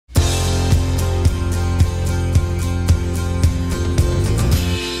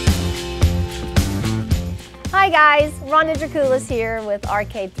guys, Rhonda Draculis here with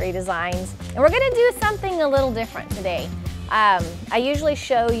Arcade 3 Designs, and we're going to do something a little different today. I usually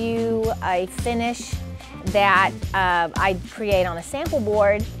show you a finish that I create on a sample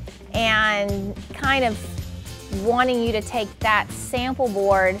board, and kind of wanting you to take that sample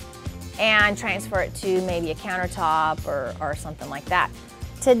board and transfer it to maybe a countertop or something like that.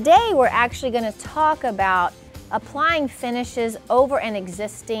 Today we're actually going to talk about applying finishes over an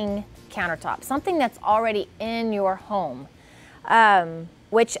existing countertop, something that's already in your home,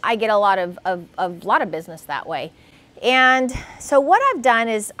 which I get a lot of business that way. And so what I've done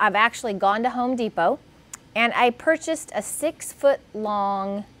is I've actually gone to Home Depot and I purchased a 6-foot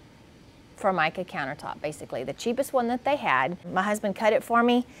long Formica countertop, basically the cheapest one that they had. My husband cut it for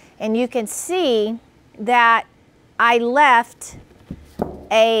me, and you can see that I left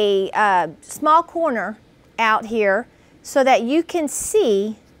a small corner out here so that you can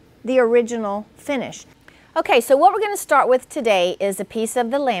see the original finish. Okay, so what we're going to start with today is a piece of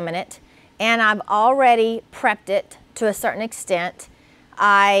the laminate, and I've already prepped it to a certain extent.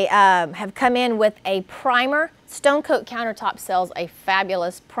 I have come in with a primer. Stone Coat Countertop sells a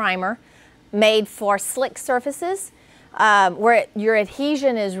fabulous primer made for slick surfaces where your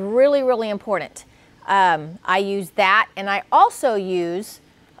adhesion is really important. I use that, and I also use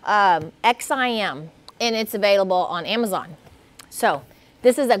XIM, and it's available on Amazon. So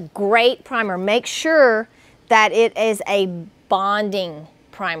this is a great primer. Make sure that it is a bonding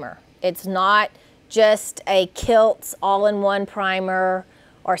primer. It's not just a Kilts all-in-one primer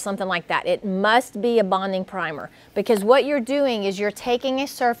or something like that. It must be a bonding primer, because what you're doing is you're taking a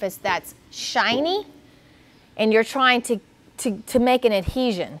surface that's shiny and you're trying to make an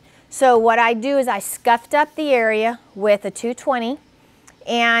adhesion. So what I do is I scuffed up the area with a 220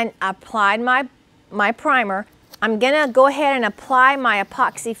 and applied my primer. I'm gonna go ahead and apply my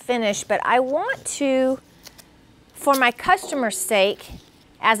epoxy finish, but I want to, for my customer's sake,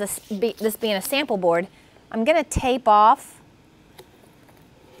 as this being a sample board, I'm gonna tape off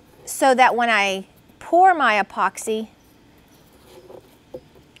so that when I pour my epoxy,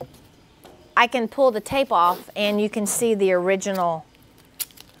 I can pull the tape off and you can see the original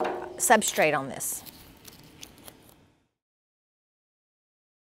substrate on this.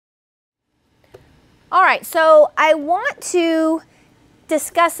 All right, so I want to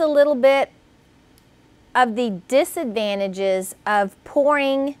discuss a little bit of the disadvantages of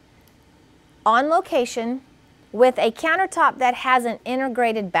pouring on location with a countertop that has an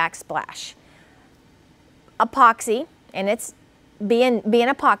integrated backsplash. Epoxy, and it's being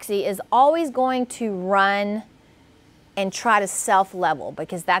epoxy, is always going to run and try to self-level,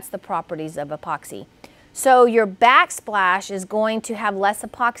 because that's the properties of epoxy. So your backsplash is going to have less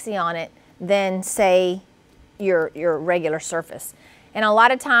epoxy on it than, say, your regular surface. And a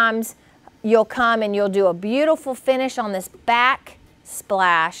lot of times you'll come and you'll do a beautiful finish on this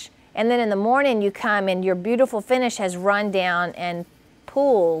backsplash, and then in the morning you come and your beautiful finish has run down and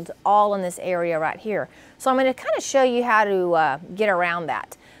pooled all in this area right here. So I'm going to kind of show you how to get around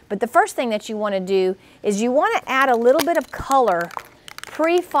that. But the first thing that you want to do is you want to add a little bit of color,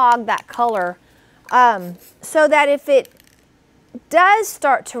 pre-fog that color, so that if it does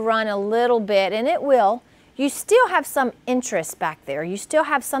start to run a little bit, and it will, you still have some interest back there. You still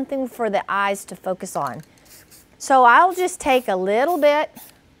have something for the eyes to focus on. So I'll just take a little bit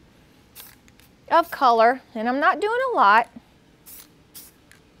of color, and I'm not doing a lot,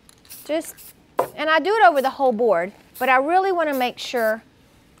 and I do it over the whole board, but I really want to make sure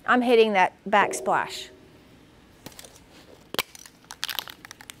I'm hitting that backsplash.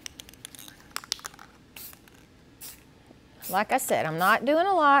 Like I said, I'm not doing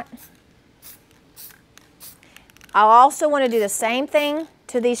a lot. I also want to do the same thing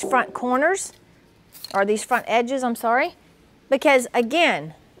to these front corners, or these front edges, I'm sorry, because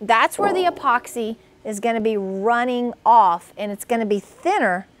again, that's where the epoxy is going to be running off, and it's going to be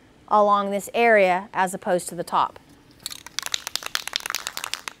thinner along this area as opposed to the top.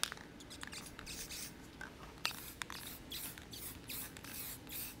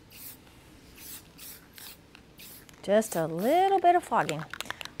 Just a little bit of fogging.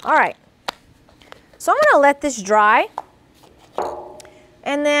 All right, so I'm going to let this dry,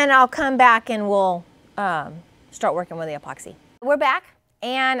 and then I'll come back and we'll start working with the epoxy. We're back,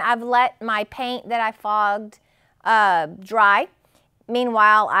 and I've let my paint that I fogged dry.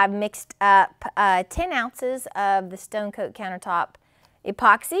 Meanwhile, I've mixed up 10 ounces of the Stone Coat Countertop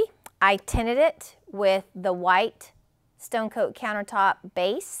epoxy. I tinted it with the white Stone Coat Countertop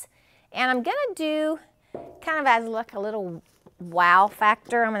base, and I'm going to do, kind of as like a little wow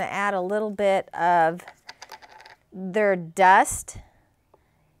factor, I'm going to add a little bit of their dust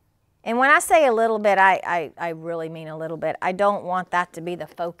And when I say a little bit, I really mean a little bit. I don't want that to be the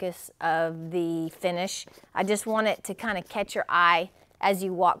focus of the finish. I just want it to kind of catch your eye as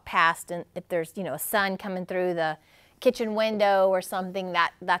you walk past, and if there's, you know, a sun coming through the kitchen window or something,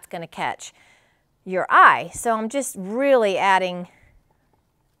 that's going to catch your eye. So I'm just really adding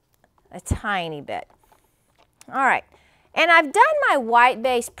a tiny bit. All right, and I've done my white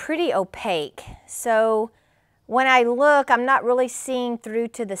base pretty opaque, so when I look, I'm not really seeing through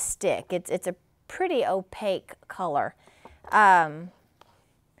to the stick. It's a pretty opaque color. Then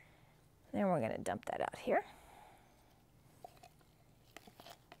we're going to dump that out here.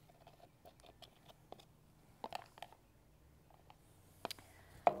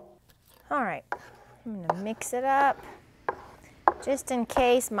 All right, I'm going to mix it up. Just in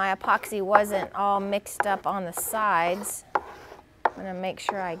case my epoxy wasn't all mixed up on the sides, I'm going to make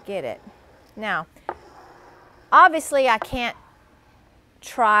sure I get it. Now, obviously, I can't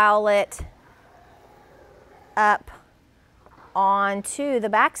trowel it up onto the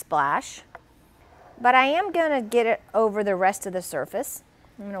backsplash, but I am going to get it over the rest of the surface.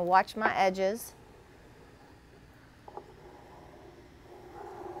 I'm going to watch my edges.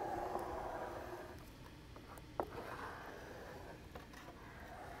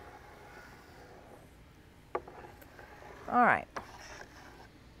 All right.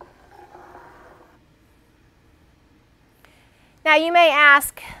 Now you may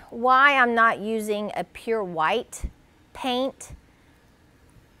ask why I'm not using a pure white paint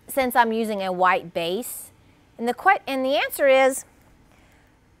since I'm using a white base. And the answer is,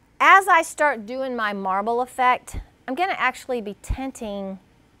 as I start doing my marble effect, I'm going to actually be tinting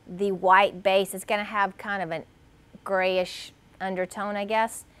the white base. It's going to have kind of a grayish undertone, I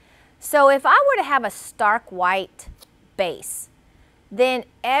guess. So if I were to have a stark white base, then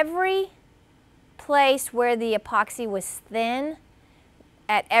every place where the epoxy was thin,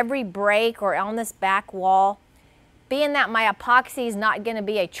 at every break or on this back wall, being that my epoxy is not going to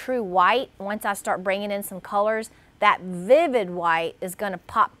be a true white, once I start bringing in some colors, that vivid white is going to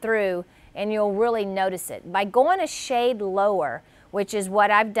pop through and you'll really notice it. By going a shade lower, which is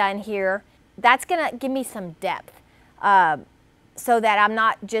what I've done here, that's going to give me some depth so that I'm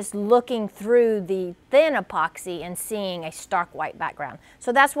not just looking through the thin epoxy and seeing a stark white background.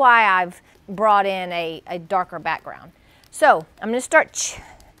 So that's why I've brought in a darker background. So I'm going to start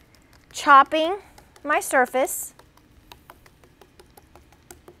chopping my surface,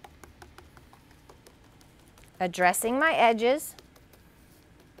 addressing my edges,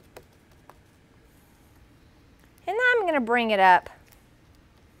 and then I'm going to bring it up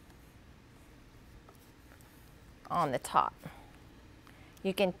on the top.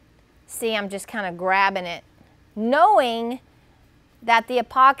 You can see I'm just kind of grabbing it, knowing that the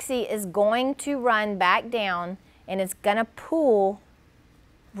epoxy is going to run back down and it's going to pool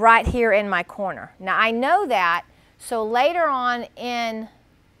right here in my corner. Now I know that, so later on in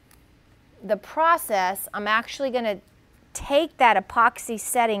the process, I'm actually going to take that epoxy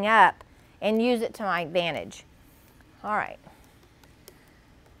setting up and use it to my advantage. All right.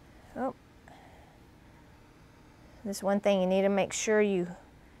 Oh. This one thing you need to make sure you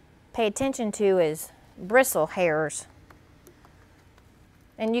pay attention to is bristle hairs.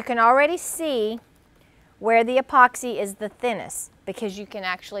 And you can already see where the epoxy is the thinnest because you can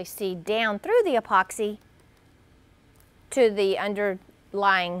actually see down through the epoxy to the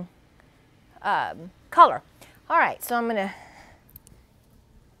underlying color. All right, so I'm going to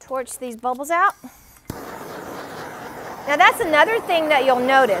torch these bubbles out. Now that's another thing that you'll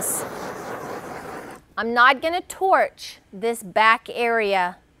notice. I'm not going to torch this back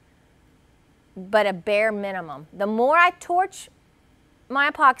area, but a bare minimum. The more I torch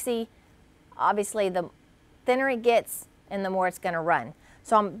my epoxy, obviously the thinner it gets and the more it's going to run.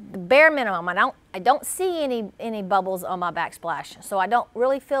 So I'm the bare minimum. I don't see any bubbles on my backsplash, so I don't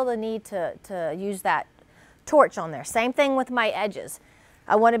really feel the need to use that torch on there. Same thing with my edges.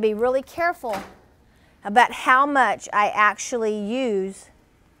 I want to be really careful about how much I actually use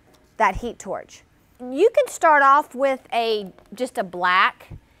that heat torch. You can start off with just a black,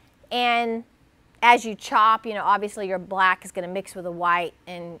 and as you chop, you know, obviously your black is going to mix with the white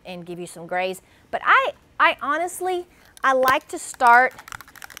and give you some grays. But I honestly, I like to start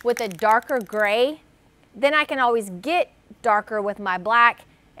with a darker gray. Then I can always get darker with my black,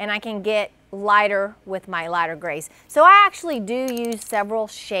 and I can get lighter with my lighter grays. So I actually do use several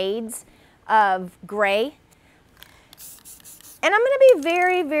shades of gray. And I'm going to be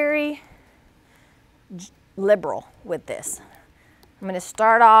very, very liberal with this. I'm going to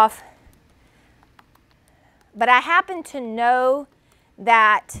start off, but I happen to know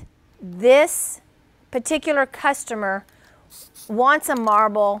that this particular customer wants a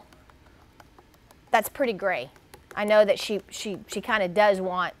marble that's pretty gray. I know that she kind of does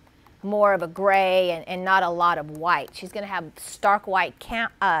want more of a gray and not a lot of white. She's going to have stark white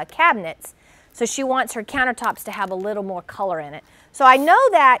cabinets, so she wants her countertops to have a little more color in it. So I know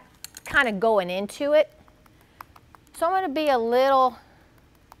that kind of going into it. So I'm going to be a little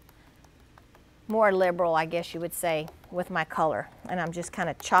more liberal, I guess you would say, with my color. And I'm just kind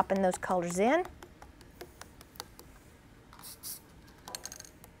of chopping those colors in.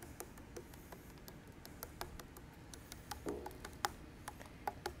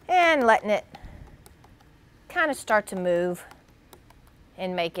 And letting it kind of start to move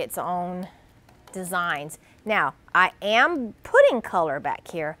and make its own designs. Now, I am putting color back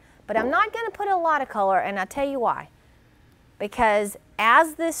here, but I'm not going to put a lot of color, and I'll tell you why. Because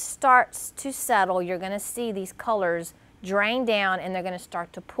as this starts to settle, you're going to see these colors drain down and they're going to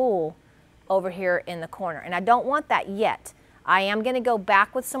start to pool over here in the corner. And I don't want that yet. I am going to go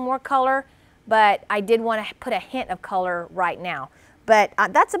back with some more color, but I did want to put a hint of color right now. But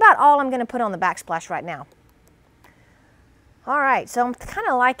that's about all I'm going to put on the backsplash right now. All right, so I'm kind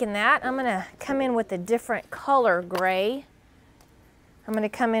of liking that. I'm going to come in with a different color gray. I'm going to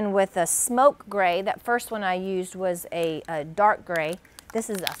come in with a smoke gray. That first one I used was a dark gray. This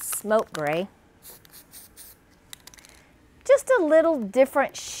is a smoke gray. Just a little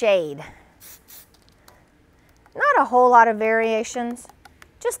different shade. Not a whole lot of variations,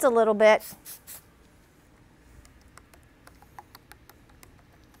 just a little bit.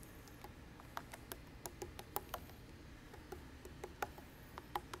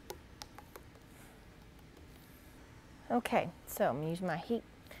 Okay, so I'm going to use my heat.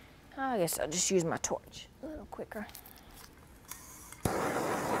 I guess I'll just use my torch a little quicker.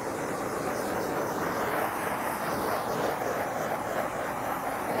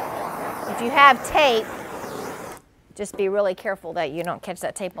 If you have tape, just be really careful that you don't catch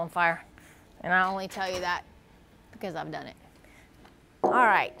that tape on fire. And I only tell you that because I've done it. All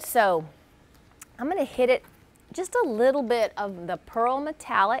right, so I'm going to hit it just a little bit of the pearl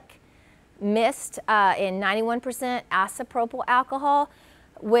metallic mist in 91% isopropyl alcohol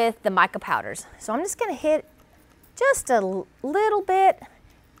with the mica powders. So I'm just going to hit just a little bit,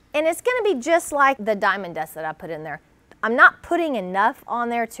 and it's going to be just like the diamond dust that I put in there. I'm not putting enough on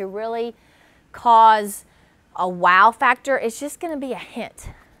there to really cause a wow factor. It's just going to be a hint.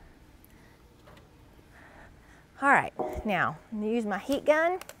 All right, now I'm going to use my heat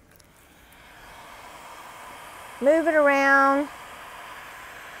gun, move it around,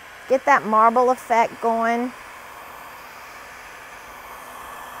 get that marble effect going.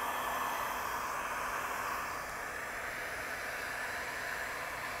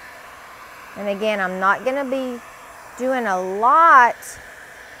 And again, I'm not going to be doing a lot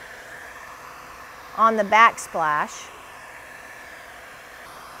on the backsplash.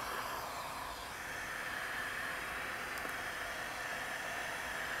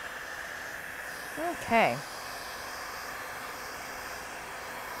 Okay.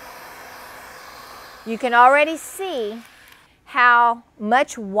 You can already see how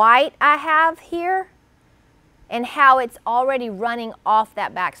much white I have here and how it's already running off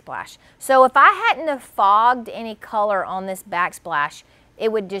that backsplash. So if I hadn't have fogged any color on this backsplash,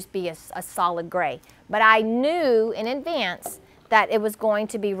 it would just be a solid gray. But I knew in advance that it was going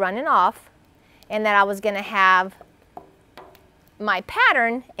to be running off and that I was going to have my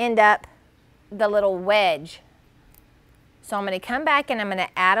pattern end up the little wedge. So I'm going to come back and I'm going to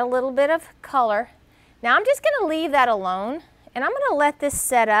add a little bit of color. Now I'm just going to leave that alone, and I'm going to let this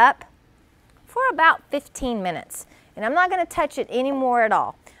set up for about 15 minutes. And I'm not going to touch it anymore at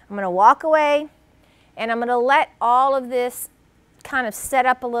all. I'm going to walk away, and I'm going to let all of this kind of set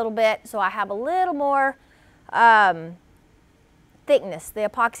up a little bit so I have a little more thickness. The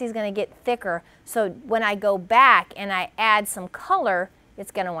epoxy is going to get thicker, so when I go back and I add some color,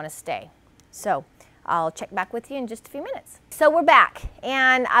 it's going to want to stay. So I'll check back with you in just a few minutes. So we're back,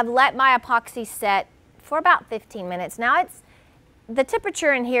 and I've let my epoxy set for about 15 minutes. Now the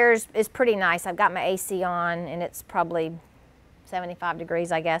temperature in here is pretty nice. I've got my AC on and it's probably 75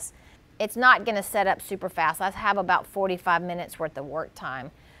 degrees, I guess. It's not gonna set up super fast. I have about 45 minutes worth of work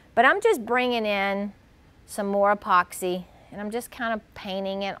time. But I'm just bringing in some more epoxy and I'm just kind of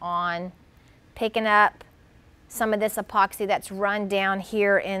painting it on, picking up some of this epoxy that's run down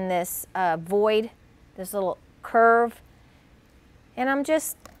here in this void, this little curve. And I'm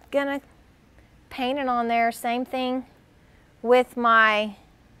just gonna paint it on there, same thing with my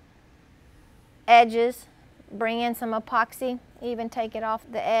edges. Bring in some epoxy, even take it off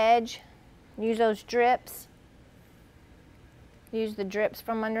the edge. Use those drips. Use the drips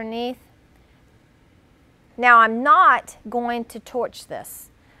from underneath. Now I'm not going to torch this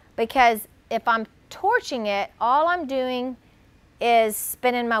because if I'm torching it, all I'm doing is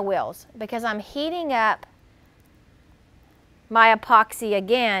spinning my wheels because I'm heating up my epoxy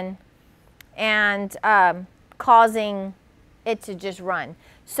again and causing it to just run.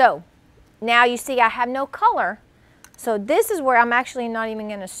 So now you see I have no color. So this is where I'm actually not even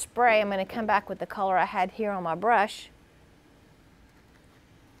going to spray. I'm going to come back with the color I had here on my brush.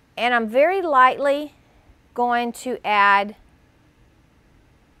 And I'm very lightly going to add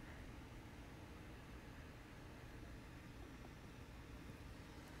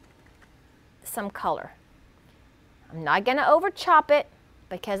some color. I'm not going to over chop it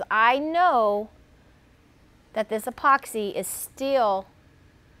because I know that this epoxy is still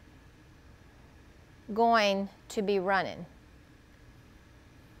going to be running.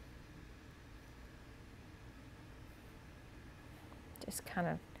 Just kind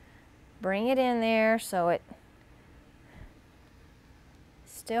of bring it in there so it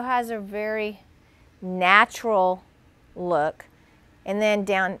still has a very natural look. And then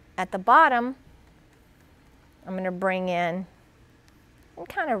down at the bottom, I'm going to bring in and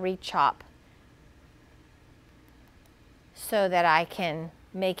kind of re-chop so that I can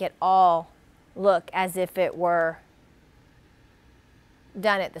make it all look as if it were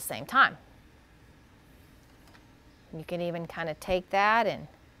done at the same time. You can even kind of take that and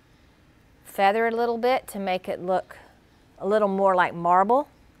feather it a little bit to make it look a little more like marble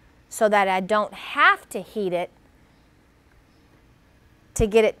so that I don't have to heat it to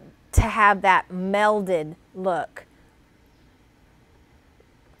get it to have that melded look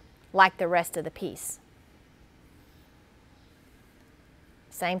like the rest of the piece.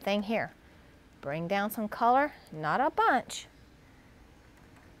 Same thing here. Bring down some color, not a bunch.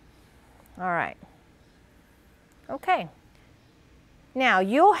 All right. Okay. Now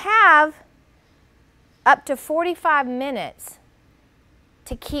you'll have up to 45 minutes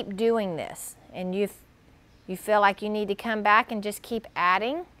to keep doing this. And you feel like you need to come back and just keep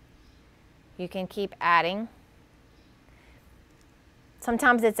adding, you can keep adding.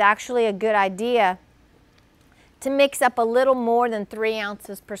 Sometimes it's actually a good idea to mix up a little more than 3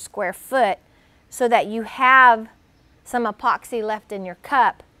 ounces per square foot so that you have some epoxy left in your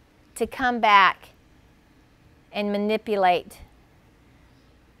cup to come back and manipulate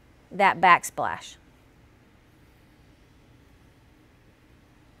that backsplash.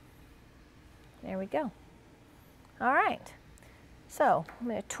 There we go. All right, so I'm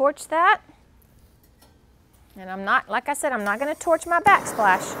going to torch that. And I'm not, like I said, I'm not going to torch my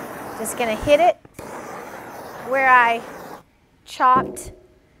backsplash. Just going to hit it where I chopped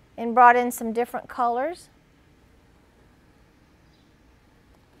and brought in some different colors.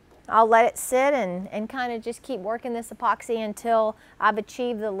 I'll let it sit and kind of just keep working this epoxy until I've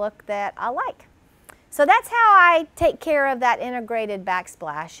achieved the look that I like. So that's how I take care of that integrated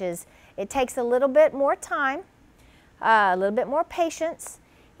backsplash. Is it takes a little bit more time, a little bit more patience,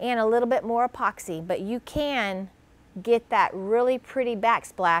 and a little bit more epoxy, but you can get that really pretty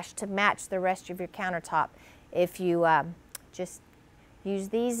backsplash to match the rest of your countertop if you just use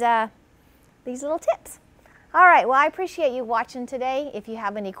these little tips. All right, well, I appreciate you watching today. If you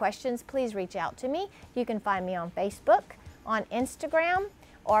have any questions, please reach out to me. You can find me on Facebook, on Instagram,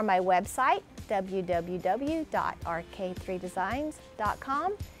 or my website,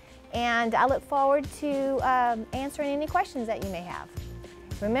 www.rk3designs.com. And I look forward to answering any questions that you may have.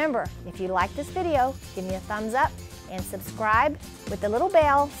 Remember, if you like this video, give me a thumbs up and subscribe with the little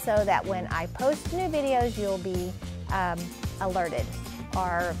bell so that when I post new videos, you'll be alerted,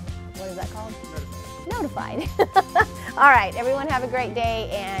 or what is that called? Notified. All right, everyone have a great day,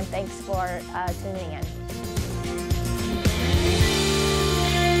 and thanks for tuning in.